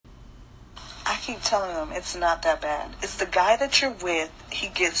keep telling them it's not that bad. It's the guy that you're with. He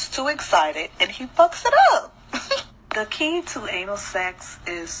gets too excited and he fucks it up. The key to anal sex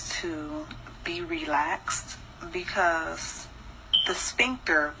is to be relaxed, because the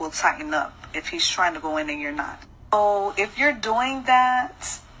sphincter will tighten up if he's trying to go in and you're not. So if you're doing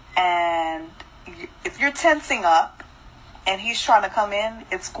that and if you're tensing up and he's trying to come in,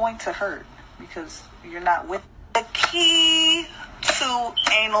 it's going to hurt because you're not with. The key to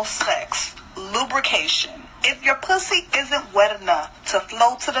anal sex, lubrication. If your pussy isn't wet enough to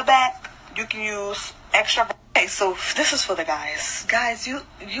flow to the back, you can use extra. Okay, so this is for the guys. Guys, you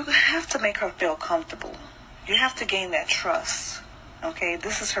have to make her feel comfortable. You have to gain that trust. Okay,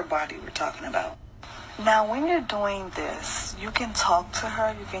 this is her body we're talking about. Now, when you're doing this, you can talk to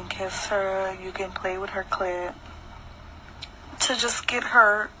her, you can kiss her, you can play with her clit to just get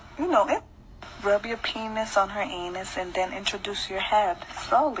her, rub your penis on her anus and then introduce your head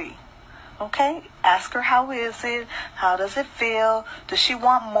slowly. Okay? Ask her, how is it? How does it feel? Does she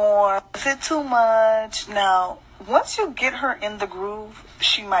want more? Is it too much? Now, once you get her in the groove,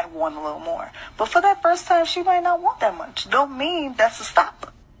 she might want a little more. But for that first time, she might not want that much. Don't mean that's a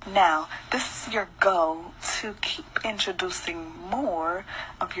stop. Now, this is your goal to keep introducing more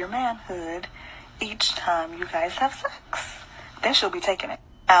of your manhood each time you guys have sex. Then she'll be taking it.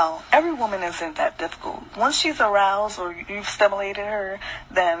 Now, every woman isn't that difficult. Once she's aroused or you've stimulated her,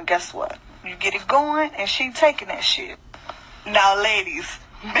 then guess what? You get it going and she taking that shit. Now, ladies,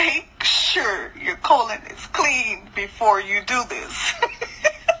 make sure your colon is clean before you do this.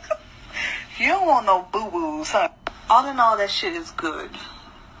 You don't want no boo-boos, huh? All in all, that shit is good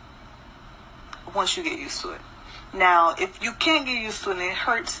once you get used to it. Now, if you can't get used to it and it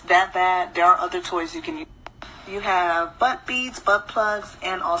hurts that bad, there are other toys you can use. You have butt beads, butt plugs,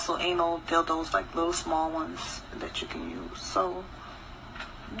 and also anal dildos, like little small ones that you can use. So,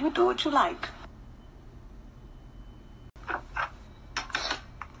 you do what you like.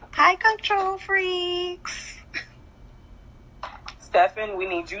 Hi, control freaks. Stefan, we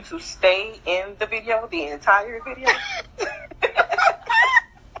need you to stay in the video, the entire video.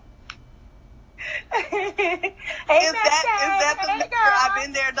 Hey, is that the picture? I've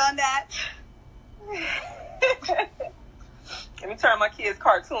been there, done that. Let me turn my kids'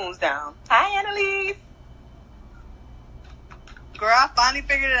 cartoons down. Hi, Annalise. Girl, I finally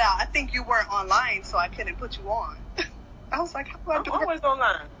figured it out. I think you weren't online, so I couldn't put you on. I was like, how do I do I'm always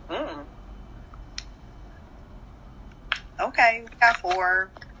online. Okay, we got 4.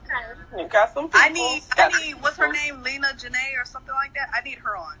 You got some people. I need, what's her name? Lena Janae or something like that? I need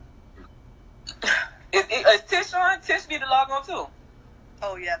her on. Is Tish on? Tish need to log on too.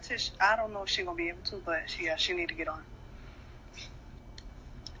 Oh yeah, Tish. I don't know if she's gonna be able to, but she need to get on.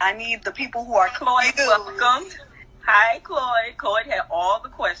 I need the people who are Chloe. Welcome. Hi, Chloe. Chloe had all the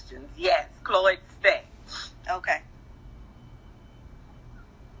questions. Yes, Chloe, stay. Okay.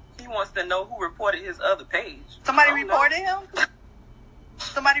 He wants to know who reported his other page. Somebody reported him?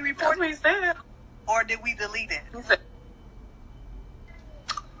 Somebody reported him? That's what he said. Or did we delete it? He said,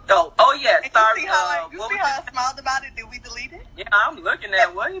 oh yeah, sorry. You see how I smiled about it? Did we delete it? Yeah, I'm looking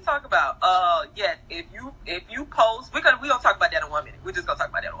at what are you talking about? Yes, if you post, we don't talk about that in 1 minute. We're just gonna talk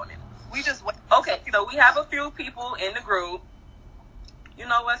about that in 1 minute. We just wait. Okay, so we have a few people in the group. You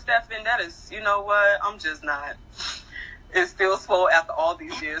know what, Stefan? That is, you know what? I'm just not. It's still slow after all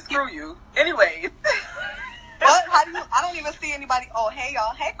these years. Screw you. Anyways. What? I don't even see anybody. Oh, hey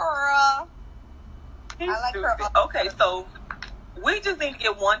y'all. Hey girl. I like her. Okay, so we just need to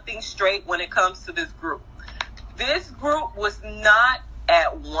get one thing straight when it comes to this group. This group was not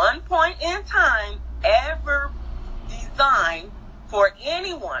at one point in time ever designed for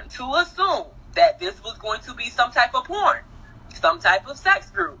anyone to assume that this was going to be some type of porn, some type of sex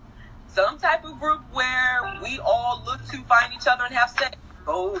group, some type of group where we all look to find each other and have sex.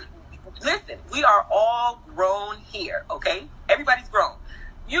 Oh, listen, we are all grown here, okay? Everybody's grown.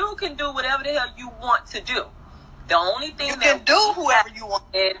 You can do whatever the hell you want to do. The only thing you can do whoever you want.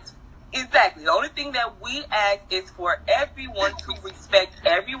 Exactly. The only thing that we ask is for everyone to respect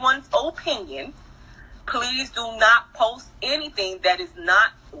everyone's opinion. Please do not post anything that is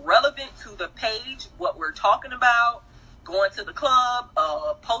not relevant to the page, what we're talking about, going to the club,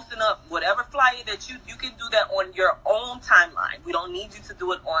 posting up whatever flyer that you can do that on your own timeline. We don't need you to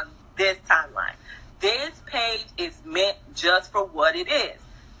do it on this timeline. This page is meant just for what it is.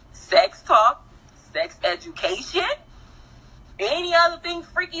 Sex talk, sex education, any other thing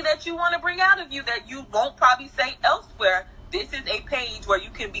freaky that you want to bring out of you that you won't probably say elsewhere. This is a page where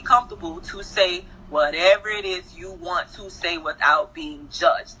you can be comfortable to say whatever it is you want to say without being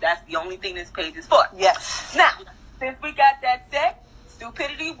judged. That's the only thing this page is for. Yes. Now, since we got that said,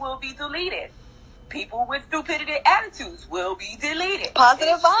 stupidity will be deleted. People with stupidity attitudes will be deleted.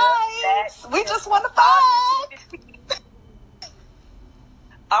 Positive vibes. We just want to fight.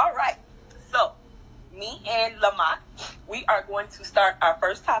 All right. So, me and Lamont, we are going to start our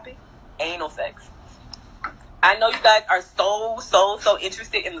first topic, anal sex. I know you guys are so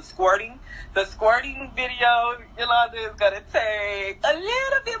interested in the squirting. The squirting video, Yolanda, is going to take a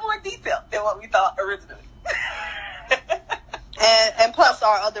little bit more detail than what we thought originally. and plus,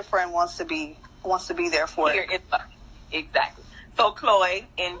 our other friend wants to be there for it. Exactly. So, Chloe,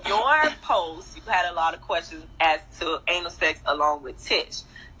 in your post, you had a lot of questions as to anal sex along with Tish.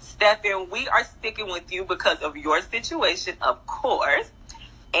 Stephen, we are sticking with you because of your situation, of course.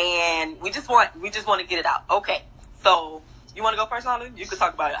 And we just want to get it out. Okay, so you want to go first, Lana? You can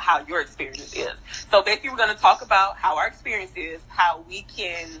talk about how your experience is. So basically, we're going to talk about how our experience is, how we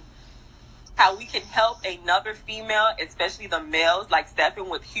can help another female, especially the males like Stephen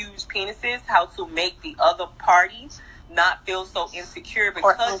with huge penises, how to make the other party not feel so insecure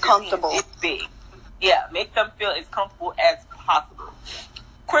because or uncomfortable. It's big. Yeah, make them feel as comfortable as possible.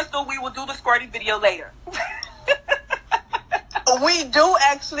 Crystal, we will do the squirting video later. We do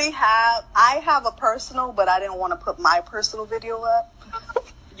actually I have a personal, but I didn't want to put my personal video up.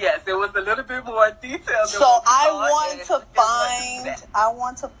 Yes, it was a little bit more detailed. So I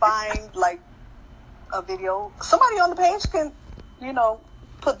want to find like a video. Somebody on the page can,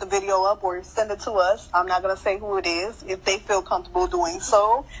 put the video up or send it to us. I'm not going to say who it is if they feel comfortable doing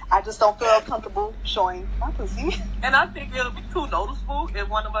so. I just don't feel comfortable showing my pussy. And I think it'll be too noticeable if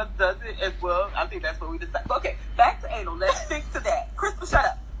one of us does it as well. I think that's what we decide. Okay, back to anal. Let's stick to that. Crystal, shut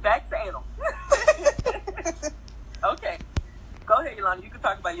up. Back to anal. Okay. Go ahead, Yolanda. You can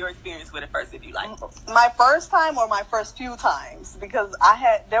talk about your experience with it first if you like. My first time or my first few times? Because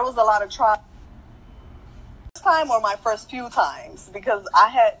there was a lot of trial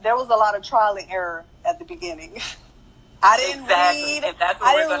and error at the beginning. I didn't read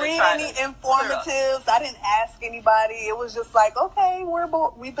any informatives. I didn't ask anybody. It was just like, okay,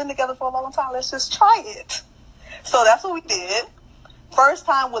 we've been together for a long time. Let's just try it. So that's what we did. First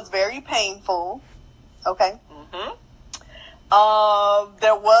time was very painful. Okay. Mm-hmm.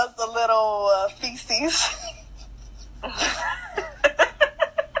 There was a little feces.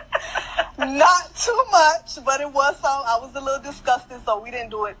 Not too much, but it was some. I was a little disgusted, so we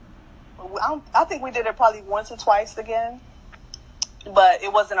didn't do it. I think we did it probably once or twice again, but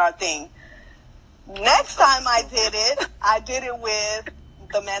it wasn't our thing. Next time I did it with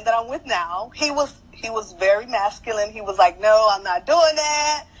the man that I'm with now. He was very masculine. He was like, "No, I'm not doing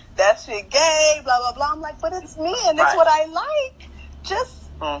that. That shit gay, blah, blah, blah." I'm like, but it's me and it's what I like. Just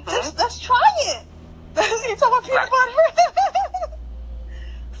let's try it. You talking about peanut butter?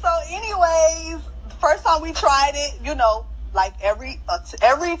 So anyways, first time we tried it, like every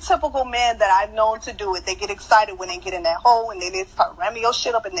typical man that I've known to do it, they get excited when they get in that hole and then they start ramming your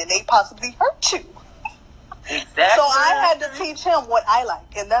shit up and then they possibly hurt you. Exactly. So I had to teach him what I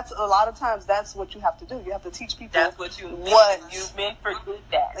like, and that's a lot of times that's what you have to do. You have to teach people. That's what you meant for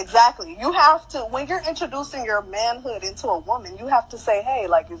that. Exactly. You have to, when you're introducing your manhood into a woman, you have to say, hey,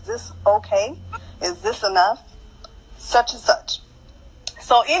 like, is this okay? Is this enough? Such and such.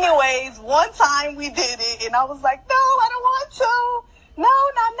 So anyways, one time we did it, and I was like, no, I don't want to. No,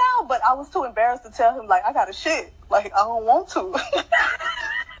 not now. But I was too embarrassed to tell him, like, I got to shit. Like, I don't want to.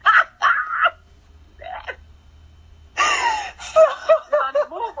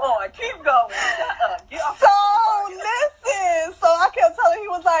 Move on. Keep going. So listen. So I kept telling him, he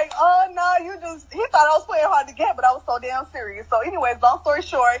was like, oh no, he thought I was playing hard to get, but I was so damn serious. So anyways, long story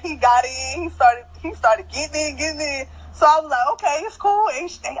short, he got in, he started getting in. So I was like, okay, it's cool. I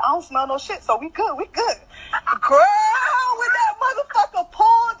don't smell no shit, so we good. Girl, when that motherfucker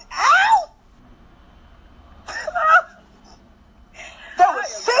pulled out, there was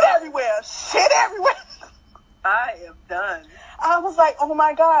shit everywhere. I am done. I was like, oh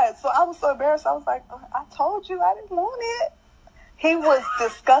my God. So I was so embarrassed. I was like, I told you I didn't want it. He was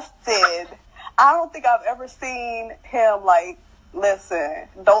disgusted. I don't think I've ever seen him like, listen,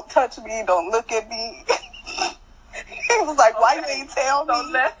 don't touch me, don't look at me. He was like, why you ain't tell me? So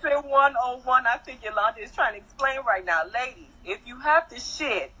lesson 101, I think Yolanda is trying to explain right now. Ladies, if you have to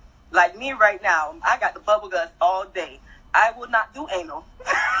shit, like me right now, I got the bubble guts all day. I will not do anal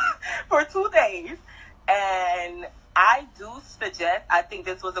for 2 days. And I do suggest, I think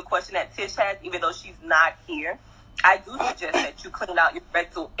this was a question that Tish had, even though she's not here. I do suggest that you clean out your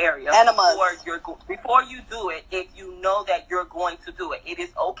rectal area before you do it. If you know that you're going to do it, it is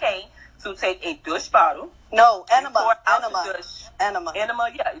okay to take a douche bottle. No, enema. Enema,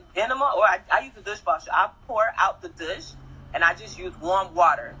 or I use a douche bottle. I pour out the douche, and I just use warm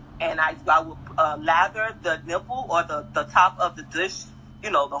water and I would lather the nipple or the top of the dish, the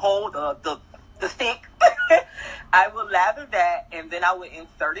hole, the stick. I would lather that, and then I would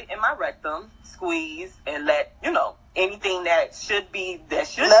insert it in my rectum, squeeze, and let anything that should be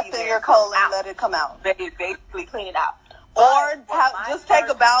left be in your colon, let it come out. Basically clean it out. Or just take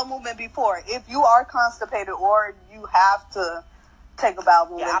a bowel movement before. If you are constipated or you have to take a bowel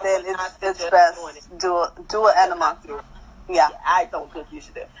movement, then it's best do an enema. Yeah, I don't think you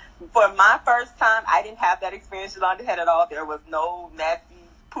should do. For my first time, I didn't have that experience Yolanda had at all. There was no nasty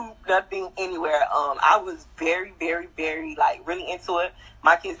poop, nothing anywhere. I was very, very, very really into it.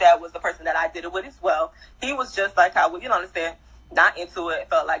 My kid's dad was the person that I did it with as well. He was just like how you don't understand, not into it.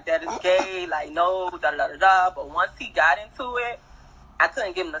 Felt like that is gay, no, da da da da. But once he got into it, I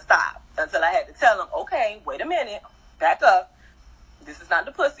couldn't get him to stop until I had to tell him, okay, wait a minute, back up. This is not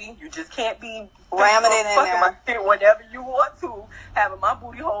the pussy. You just can't be ramming it in there whenever you want to, having my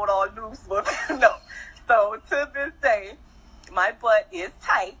booty hold all loose. But no. So to this day, my butt is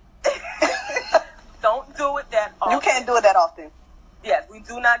tight. Don't do it that often. You can't do it that often. Yes, we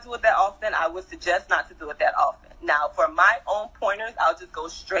do not do it that often. I would suggest not to do it that often. Now, for my own pointers, I'll just go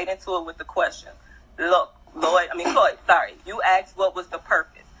straight into it with the question. Look, Chloe, sorry. You asked what was the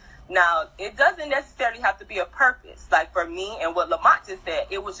purpose. Now, it doesn't necessarily have to be a purpose. Like for me and what Lamont just said,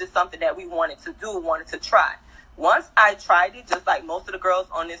 it was just something that we wanted to do, wanted to try. Once I tried it, just like most of the girls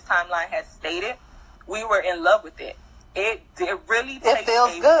on this timeline has stated, we were in love with it. It really takes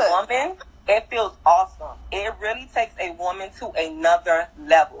a woman. It feels awesome. It really takes a woman to another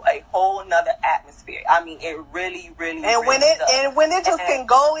level, a whole nother atmosphere. I mean, it really, really, and when really does. And when it just can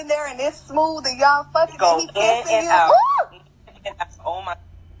go in there and it's smooth and y'all fucking go and he kissing and you. Out. Oh my.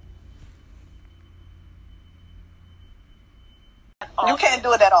 You can't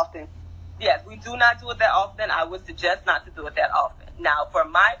do it that often. Yes, we do not do it that often. I would suggest not to do it that often. Now, for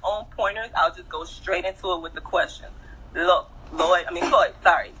my own pointers, I'll just go straight into it with the question. Look, Chloe,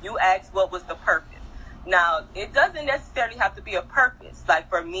 sorry. You asked what was the purpose. Now, it doesn't necessarily have to be a purpose. Like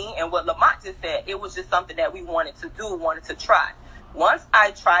for me and what Lamont just said, it was just something that we wanted to do, wanted to try. Once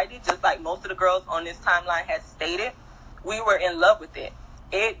I tried it, just like most of the girls on this timeline has stated, we were in love with it.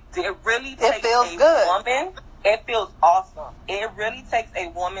 It really takes a woman. It feels awesome. It really takes a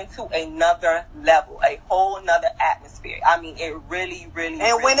woman to another level, a whole nother atmosphere. I mean, it really, really,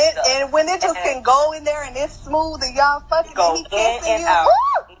 and when really it does. And when it just can go in there and it's smooth and y'all fucking go and he kissing you. Out.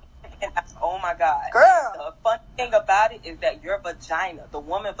 Oh my God, girl! The fun thing about it is that your vagina, the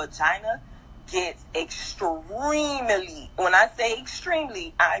woman vagina, gets extremely. When I say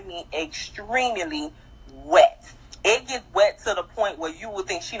extremely, I mean extremely wet. It gets wet to the point where you would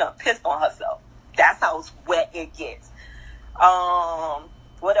think she done pissed on herself. That's how wet it gets.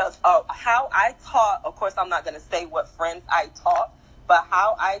 What else? Oh, how I taught. Of course, I'm not going to say what friends I taught, but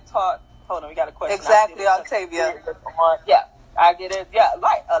how I taught. Hold on, we got a question. Exactly, Octavia. Yeah, I get it. Yeah,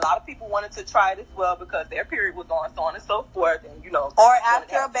 like a lot of people wanted to try it as well because their period was on, so on and so forth, and Or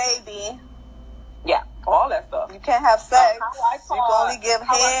after a baby. Yeah, all that stuff. You can't have sex. You can only give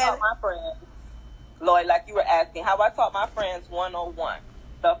how head. I taught my friends, Lloyd, like you were asking, how I taught my friends 101.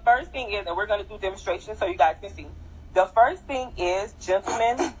 The first thing is, and we're going to do demonstrations so you guys can see. The first thing is,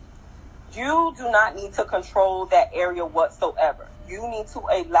 gentlemen, you do not need to control that area whatsoever. You need to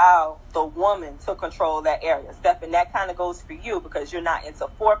allow the woman to control that area. Stephen, that kind of goes for you because you're not into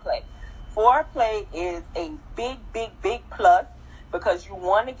foreplay. Foreplay is a big, big, big plus because you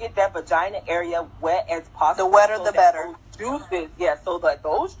want to get that vagina area wet as possible. The wetter, the better. Juices, so that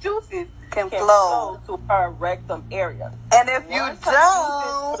those juices can flow to her rectum area. And if you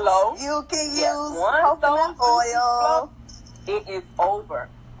don't, you can use coconut oil. It is over.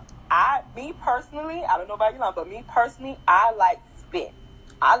 Me personally, I don't know about you, but me personally, I like spit.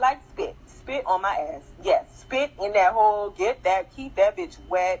 I like spit. Spit on my ass. Yes, spit in that hole. Keep that bitch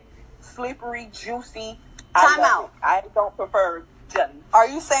wet, slippery, juicy. Time out. I don't prefer jelly. Are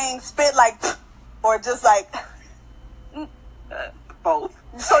you saying spit or just like... both.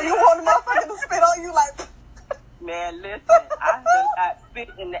 So you want a motherfucker to spit on you like... Man, listen, I spit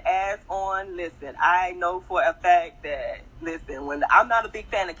in the ass on. Listen, I know for a fact that, when I'm not a big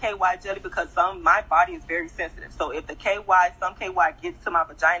fan of KY jelly because my body is very sensitive. So if some KY gets to my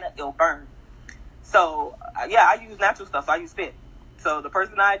vagina, it'll burn. So, I use natural stuff. So I use spit. So the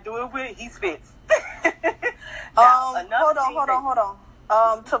person I do it with, he spits. Hold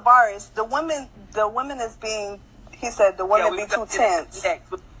on. Tavares, the women is being... He said the women be too tense.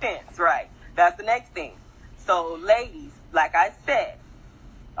 Tense, right. That's the next thing. So, ladies, like I said,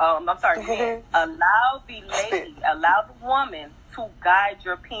 men, allow the woman to guide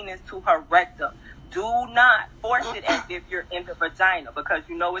your penis to her rectum. Do not force it as if you're in the vagina, because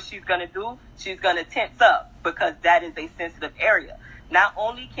you know what she's going to do? She's going to tense up, because that is a sensitive area. Not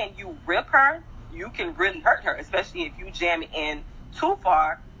only can you rip her, you can really hurt her, especially if you jam it in too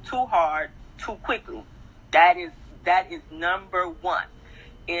far, too hard, too quickly. That is number one.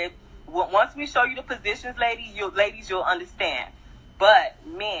 Once we show you the positions, ladies, you'll understand. But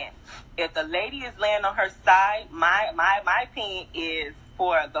men, if the lady is laying on her side, my opinion is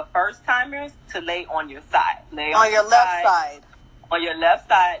for the first timers to lay on your side. Lay on your left side. On your left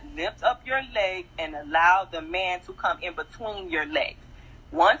side, lift up your legs and allow the man to come in between your legs.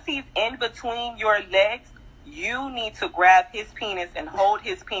 Once he's in between your legs, you need to grab his penis and hold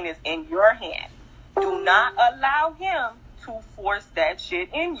his penis in your hand. Do not allow him to force that shit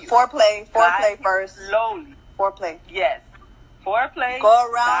in you. Foreplay first. Slowly. Foreplay. Yes. Foreplay.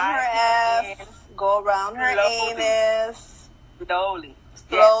 Go around her ass. Go around her anus. Slowly.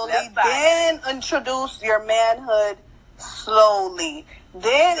 Slowly. Then introduce your manhood slowly.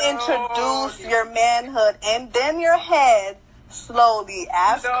 Then introduce your manhood and then your head slowly.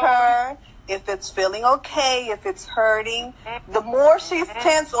 Ask her if it's feeling okay, if it's hurting. The more she's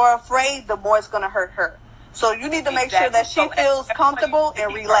tense or afraid, the more it's going to hurt her. So you need to make sure that she feels comfortable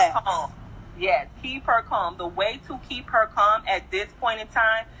and relaxed. Yes, keep her calm. The way to keep her calm at this point in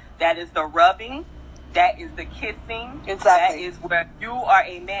time, that is the rubbing, that is the kissing. Exactly. That is where you are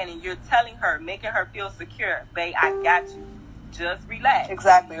a man and you're telling her, making her feel secure. Babe, I got you. Just relax.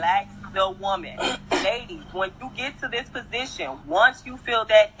 Exactly. Relax the woman. Ladies, when you get to this position, once you feel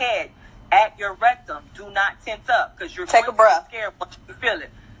that head at your rectum, do not tense up, because you're take a breath. Scared once you feel it.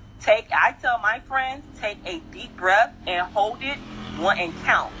 I tell my friends, take a deep breath and hold it and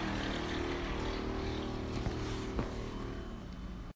count.